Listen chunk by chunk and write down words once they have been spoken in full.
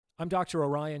I'm Dr.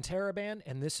 Orion Taraban,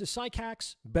 and this is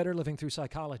PsycHacks, Better Living Through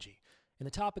Psychology. And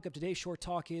the topic of today's short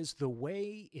talk is the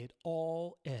way it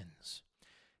all ends.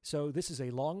 So this is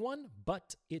a long one,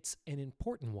 but it's an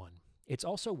important one. It's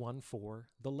also one for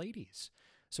the ladies.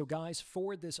 So guys,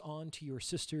 forward this on to your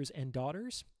sisters and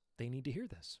daughters. They need to hear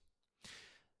this.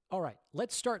 All right,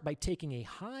 let's start by taking a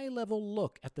high-level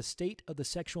look at the state of the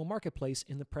sexual marketplace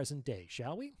in the present day,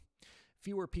 shall we?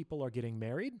 Fewer people are getting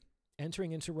married,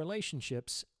 entering into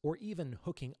relationships, or even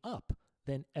hooking up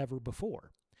than ever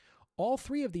before. All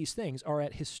three of these things are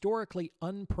at historically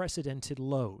unprecedented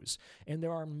lows, and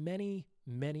there are many,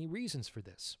 many reasons for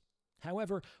this.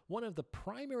 However, one of the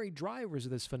primary drivers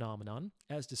of this phenomenon,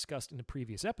 as discussed in the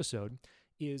previous episode,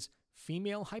 is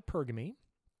female hypergamy,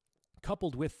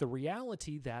 coupled with the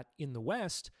reality that in the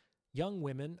West, young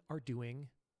women are doing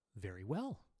very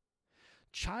well.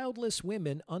 Childless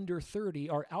women under 30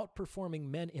 are outperforming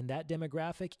men in that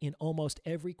demographic in almost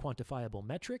every quantifiable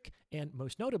metric, and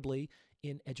most notably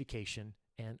in education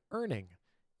and earning.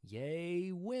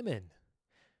 Yay, women!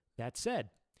 That said,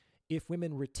 if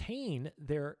women retain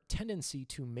their tendency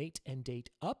to mate and date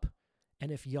up,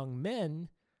 and if young men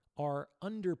are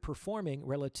underperforming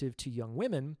relative to young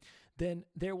women, then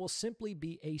there will simply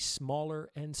be a smaller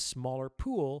and smaller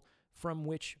pool from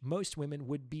which most women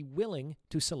would be willing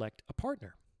to select a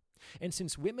partner. And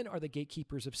since women are the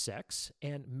gatekeepers of sex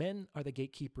and men are the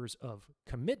gatekeepers of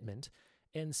commitment,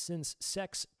 and since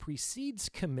sex precedes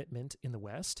commitment in the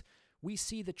West, we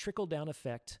see the trickle-down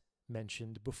effect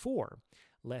mentioned before.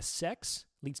 Less sex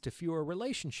leads to fewer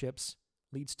relationships,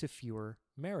 leads to fewer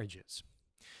marriages.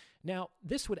 Now,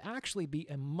 this would actually be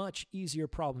a much easier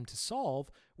problem to solve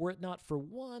were it not for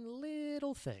one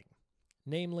little thing.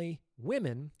 Namely,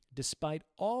 women, despite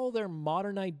all their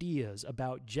modern ideas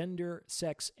about gender,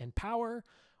 sex, and power,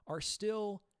 are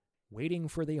still waiting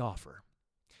for the offer.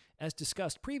 As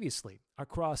discussed previously,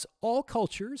 across all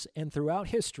cultures and throughout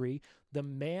history, the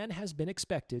man has been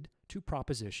expected to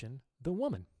proposition the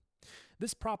woman.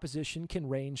 This proposition can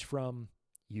range from,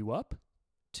 "You up?"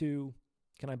 to,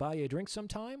 "Can I buy you a drink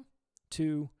sometime?"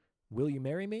 to, "Will you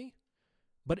marry me?"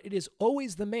 But it is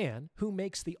always the man who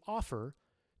makes the offer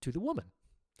to the woman.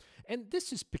 And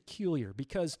this is peculiar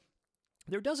because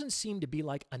there doesn't seem to be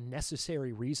like a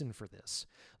necessary reason for this.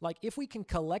 Like if we can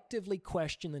collectively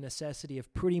question the necessity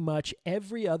of pretty much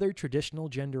every other traditional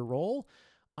gender role,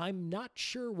 I'm not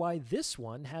sure why this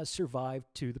one has survived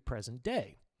to the present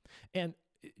day. And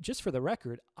just for the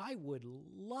record, I would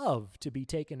love to be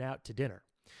taken out to dinner.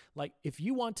 Like, if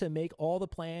you want to make all the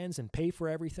plans and pay for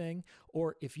everything,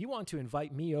 or if you want to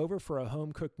invite me over for a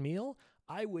home-cooked meal,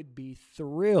 I would be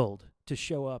thrilled to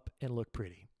show up and look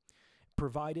pretty.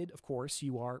 Provided, of course,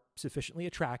 you are sufficiently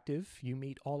attractive, you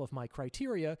meet all of my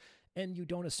criteria, and you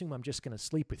don't assume I'm just going to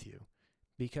sleep with you,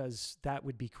 because that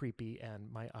would be creepy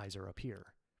and my eyes are up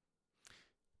here.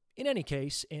 In any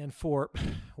case, and for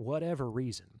whatever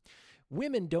reason,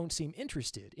 women don't seem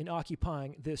interested in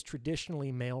occupying this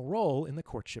traditionally male role in the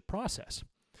courtship process.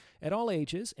 At all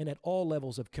ages and at all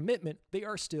levels of commitment, they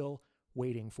are still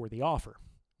waiting for the offer.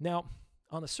 Now,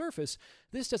 on the surface,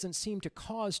 this doesn't seem to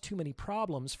cause too many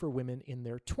problems for women in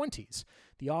their 20s.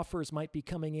 The offers might be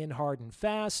coming in hard and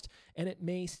fast, and it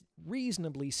may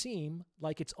reasonably seem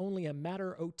like it's only a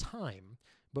matter of time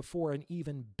before an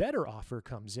even better offer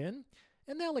comes in,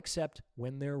 and they'll accept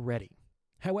when they're ready.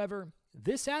 However,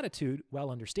 this attitude, while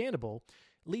understandable,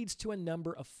 leads to a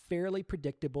number of fairly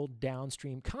predictable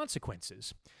downstream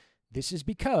consequences. This is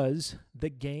because the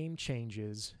game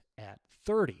changes at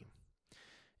 30.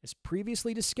 As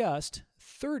previously discussed,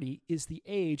 30 is the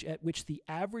age at which the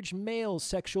average male's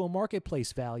sexual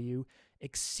marketplace value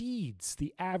exceeds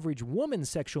the average woman's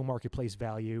sexual marketplace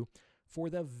value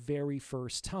for the very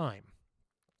first time.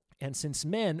 And since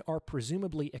men are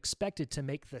presumably expected to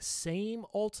make the same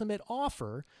ultimate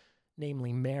offer,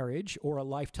 namely marriage or a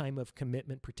lifetime of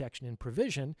commitment, protection, and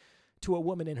provision, to a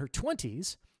woman in her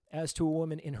 20s as to a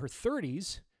woman in her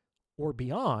 30s or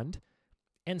beyond,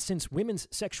 and since women's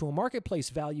sexual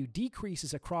marketplace value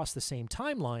decreases across the same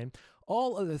timeline,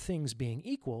 all other things being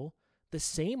equal, the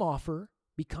same offer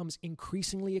becomes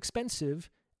increasingly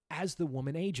expensive as the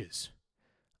woman ages.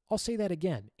 I'll say that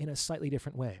again in a slightly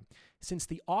different way. Since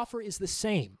the offer is the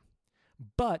same,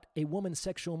 but a woman's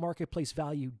sexual marketplace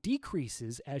value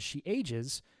decreases as she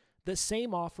ages, the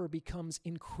same offer becomes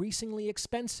increasingly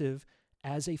expensive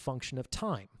as a function of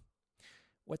time.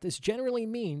 What this generally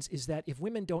means is that if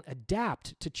women don't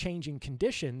adapt to changing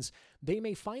conditions, they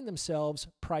may find themselves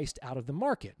priced out of the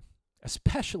market,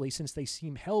 especially since they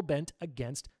seem hell-bent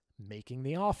against making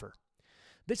the offer.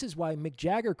 This is why Mick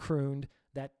Jagger crooned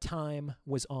that time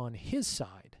was on his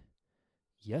side.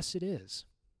 Yes, it is.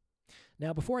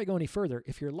 Now, before I go any further,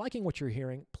 if you're liking what you're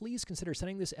hearing, please consider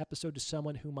sending this episode to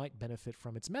someone who might benefit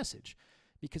from its message,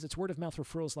 because it's word-of-mouth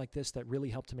referrals like this that really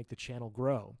help to make the channel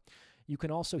grow. You can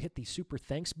also hit the Super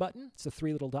Thanks button, it's the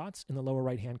 3 little dots in the lower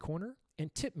right-hand corner,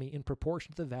 and tip me in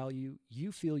proportion to the value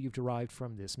you feel you've derived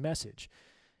from this message.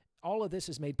 All of this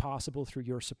is made possible through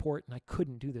your support, and I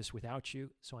couldn't do this without you,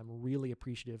 so I'm really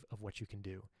appreciative of what you can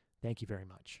do. Thank you very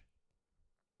much.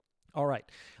 All right,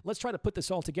 let's try to put this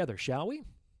all together, shall we?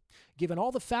 Given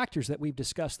all the factors that we've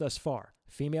discussed thus far,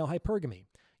 female hypergamy,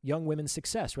 young women's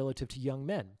success relative to young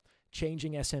men,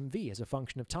 changing SMV as a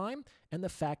function of time, and the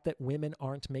fact that women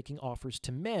aren't making offers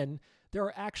to men, there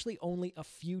are actually only a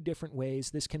few different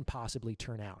ways this can possibly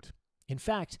turn out. In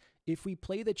fact, if we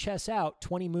play the chess out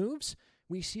 20 moves,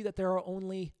 we see that there are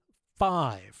only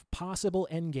 5 possible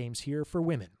endgames here for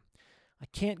women. I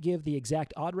can't give the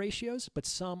exact odd ratios, but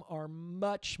some are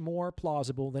much more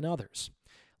plausible than others.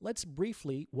 Let's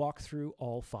briefly walk through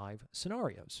all 5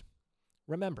 scenarios.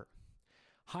 Remember,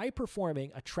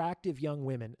 high-performing, attractive young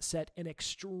women set an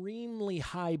extremely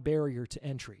high barrier to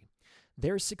entry.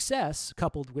 Their success,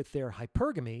 coupled with their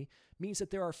hypergamy, means that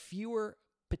there are fewer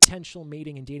potential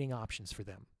mating and dating options for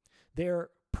them. Their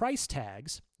price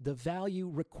tags, the value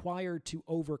required to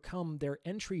overcome their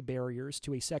entry barriers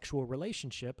to a sexual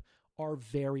relationship, are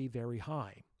very, very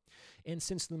high. And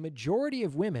since the majority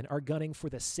of women are gunning for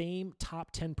the same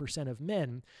top 10% of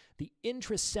men, the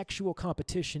intrasexual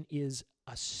competition is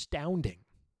astounding.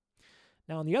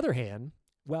 Now, on the other hand,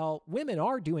 while women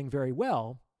are doing very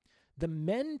well, the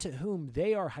men to whom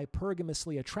they are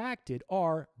hypergamously attracted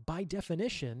are, by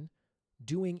definition,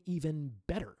 doing even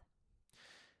better.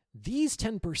 These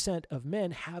 10% of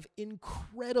men have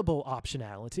incredible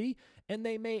optionality, and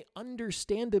they may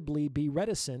understandably be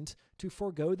reticent to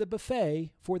forego the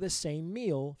buffet for the same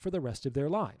meal for the rest of their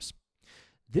lives.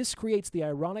 This creates the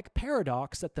ironic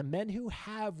paradox that the men who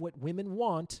have what women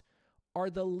want are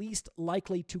the least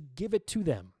likely to give it to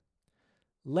them.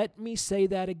 Let me say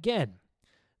that again.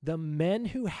 The men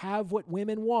who have what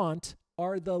women want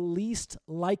are the least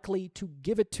likely to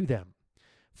give it to them.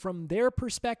 From their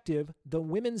perspective, the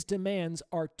women's demands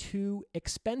are too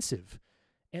expensive,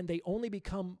 and they only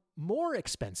become more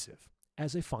expensive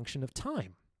as a function of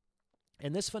time.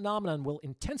 And this phenomenon will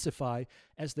intensify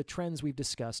as the trends we've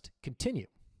discussed continue.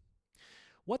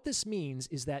 What this means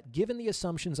is that, given the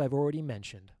assumptions I've already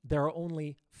mentioned, there are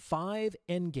only 5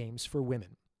 endgames for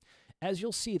women. As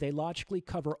you'll see, they logically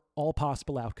cover all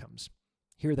possible outcomes.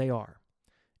 Here they are.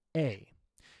 A.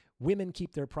 Women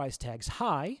keep their price tags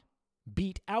high,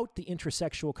 beat out the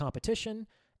intrasexual competition,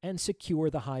 and secure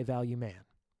the high-value man.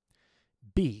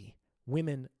 B.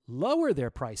 Women lower their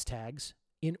price tags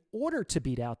in order to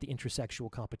beat out the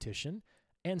intrasexual competition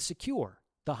and secure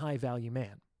the high-value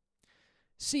man.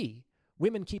 C.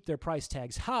 Women keep their price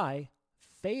tags high,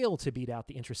 fail to beat out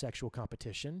the intrasexual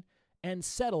competition, and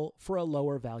settle for a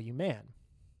lower-value man.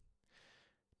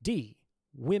 D.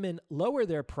 Women lower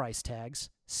their price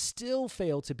tags, still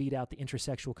fail to beat out the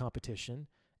intrasexual competition,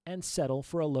 and settle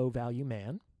for a low-value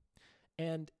man.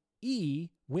 And E,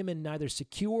 women neither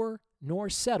secure nor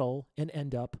settle and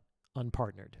end up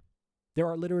unpartnered. There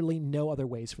are literally no other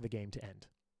ways for the game to end.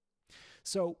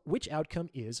 So, which outcome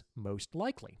is most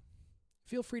likely?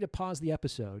 Feel free to pause the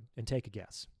episode and take a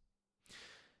guess.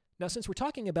 Now, since we're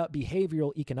talking about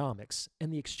behavioral economics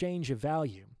and the exchange of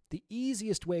value, the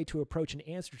easiest way to approach an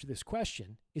answer to this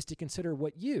question is to consider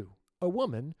what you, a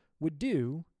woman, would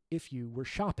do if you were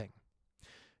shopping.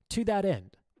 To that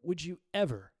end, would you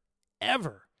ever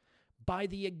buy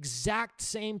the exact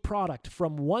same product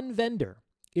from one vendor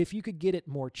if you could get it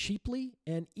more cheaply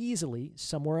and easily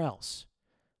somewhere else?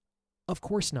 Of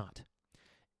course not.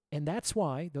 And that's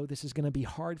why, though this is going to be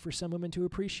hard for some women to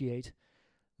appreciate,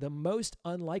 the most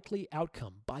unlikely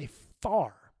outcome by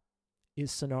far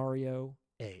is scenario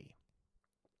A.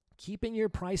 Keeping your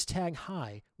price tag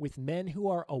high with men who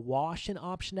are awash in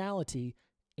optionality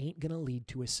ain't going to lead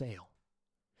to a sale.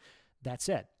 That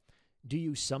said, do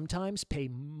you sometimes pay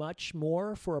much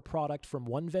more for a product from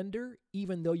one vendor,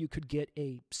 even though you could get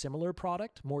a similar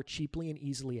product more cheaply and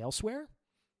easily elsewhere?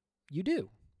 You do.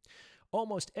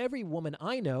 Almost every woman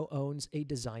I know owns a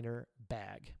designer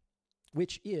bag,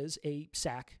 which is a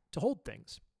sack to hold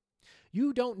things.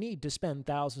 You don't need to spend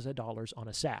thousands of dollars on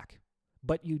a sack,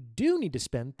 but you do need to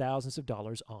spend thousands of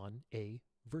dollars on a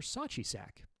Versace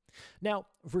sack. Now,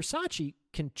 Versace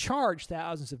can charge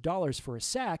thousands of dollars for a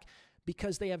sack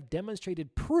because they have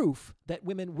demonstrated proof that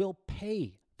women will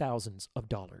pay thousands of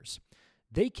dollars.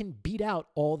 They can beat out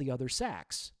all the other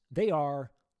sacks. They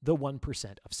are the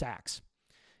 1% of sacks.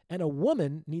 And a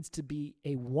woman needs to be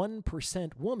a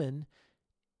 1% woman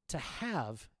to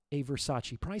have a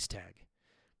Versace price tag.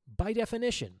 By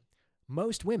definition,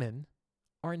 most women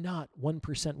are not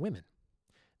 1% women.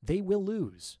 They will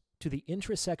lose to the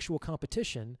intrasexual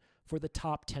competition for the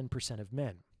top 10% of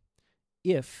men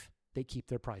if they keep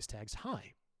their price tags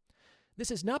high.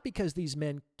 This is not because these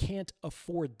men can't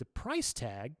afford the price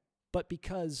tag, but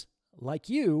because, like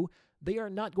you, they are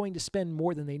not going to spend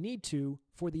more than they need to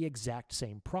for the exact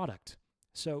same product.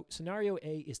 So scenario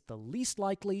A is the least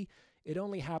likely. It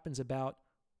only happens about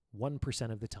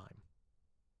 1% of the time.